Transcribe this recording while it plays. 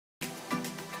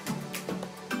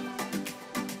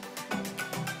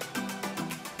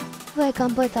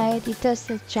Welcome po tayo dito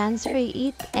sa Transfer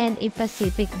It and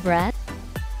Pacific brand.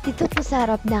 Dito po sa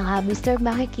harap ng Mr.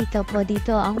 makikita po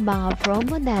dito ang mga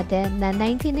promo natin na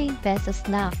 99 pesos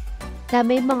na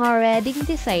may mga reading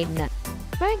design na.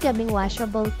 Meron kaming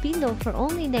washable pillow for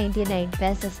only 99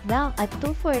 pesos lang at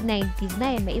 2 for 99.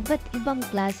 May iba't ibang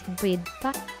klaseng print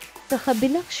pa. Sa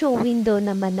kabilang show window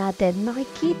naman natin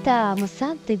makikita ang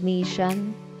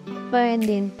sublimation. Meron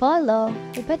din polo,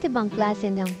 iba't ibang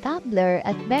klase ng tumbler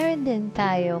at meron din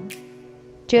tayong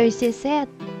jersey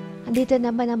set. Andito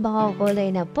naman ang mga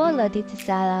kulay na polo dito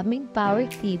sa aming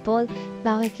power table.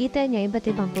 Makikita nyo iba't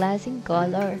ibang klaseng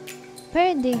color.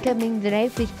 Meron din kaming dry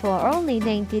fit for only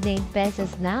 99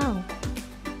 pesos now.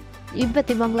 Iba't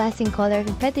ibang klaseng color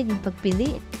na pwede nyo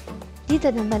pagpili.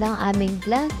 Dito naman ang aming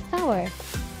glass tower.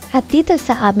 At dito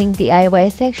sa aming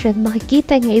DIY section,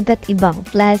 makikita nyo iba't ibang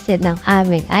klase ng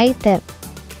aming item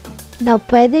na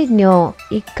pwede nyo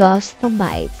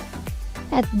i-customize.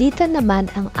 At dito naman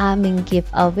ang aming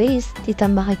giveaways. Dito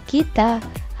makikita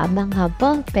ang mga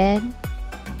ballpen,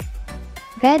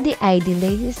 ready ID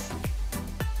lace,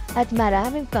 at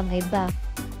maraming pang iba.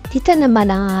 Dito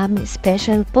naman ang aming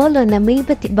special polo na may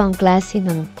iba't ibang klase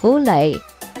ng kulay.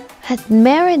 At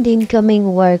meron din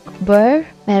kaming work wear,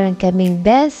 meron kaming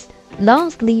vest,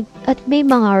 long sleeve, at may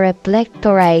mga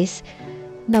reflectorize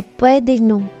na pwede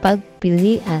nung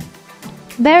pagpilian.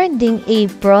 Meron ding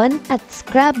apron at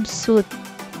scrub suit.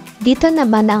 Dito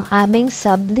naman ang aming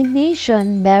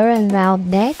sublimation, meron round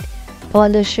neck,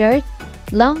 polo shirt,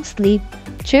 long sleeve,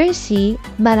 jersey,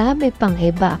 marami pang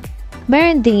iba.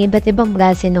 Meron ding iba't ibang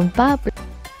klase ng fabric.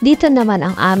 Dito naman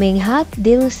ang aming hot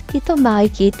deals. Dito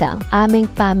makikita ang aming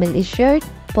family shirt,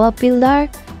 popular.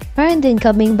 Meron din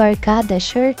kaming barkada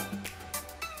shirt.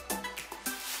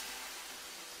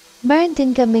 Meron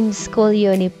din kaming school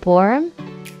uniform,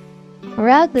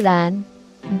 raglan,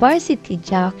 varsity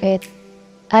jacket,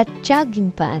 at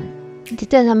jogging pant.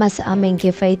 Dito naman sa aming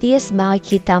gift ideas,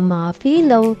 makikita ang mga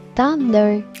pillow,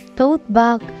 tumbler, tote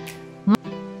bag.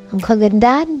 Ang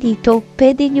kagandahan dito,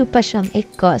 pwede nyo pa siyang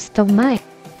i-customize.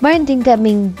 Meron din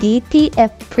kaming DTF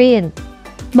print.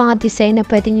 Mga design na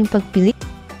pwede nyo pagpili.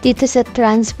 Dito sa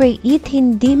Transfer It,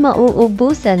 hindi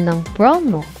mauubusan ng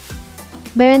promo.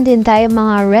 Meron din tayo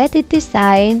mga ready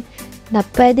design na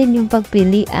pwede nyo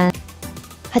pagpilian.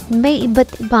 At may iba't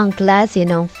ibang klase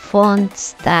ng font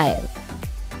style.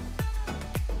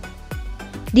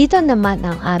 Dito naman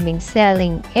ang aming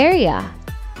selling area.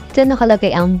 Dito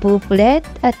nakalagay ang booklet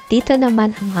at dito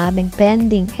naman ang aming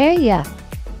pending area.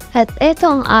 At ito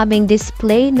ang aming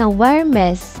display na wire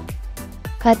mesh.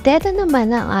 At ito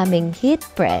naman ang aming heat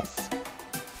press.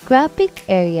 Graphic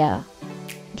area.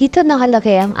 Dito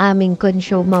nakalagay ang aming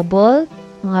consumable,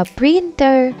 mga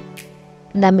printer,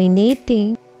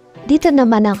 laminating. Dito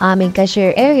naman ang aming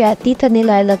cashier area. Dito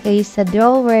nilalagay sa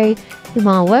drawer yung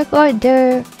mga work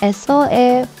order,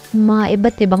 SOF, mga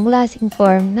iba't ibang klaseng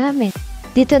form namin.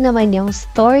 Dito naman yung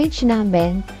storage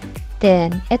namin.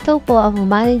 Then, ito po ang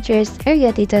manager's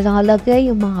area. Dito nakalagay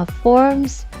yung mga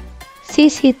forms,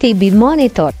 CCTV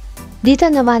monitor. Dito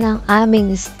naman ang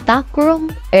aming stockroom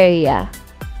area.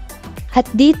 At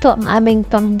dito ang aming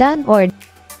pangdan or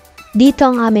dito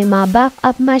ang aming mga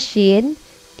backup machine.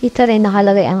 Dito rin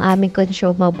nakalagay ang aming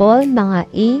consumable, mga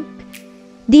ink.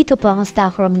 Dito po ang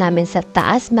stockroom namin sa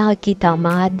taas. Makikita ang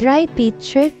mga dry fit,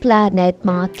 shirt planet,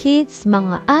 mga kids,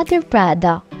 mga other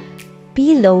product,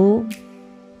 pillow.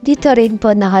 Dito rin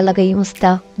po nakalagay yung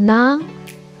stock ng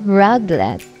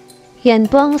raglan. Yan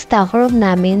po ang stockroom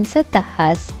namin sa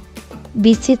taas.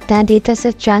 Visit na dito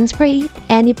sa Transfer It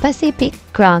and Pacific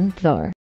ground floor.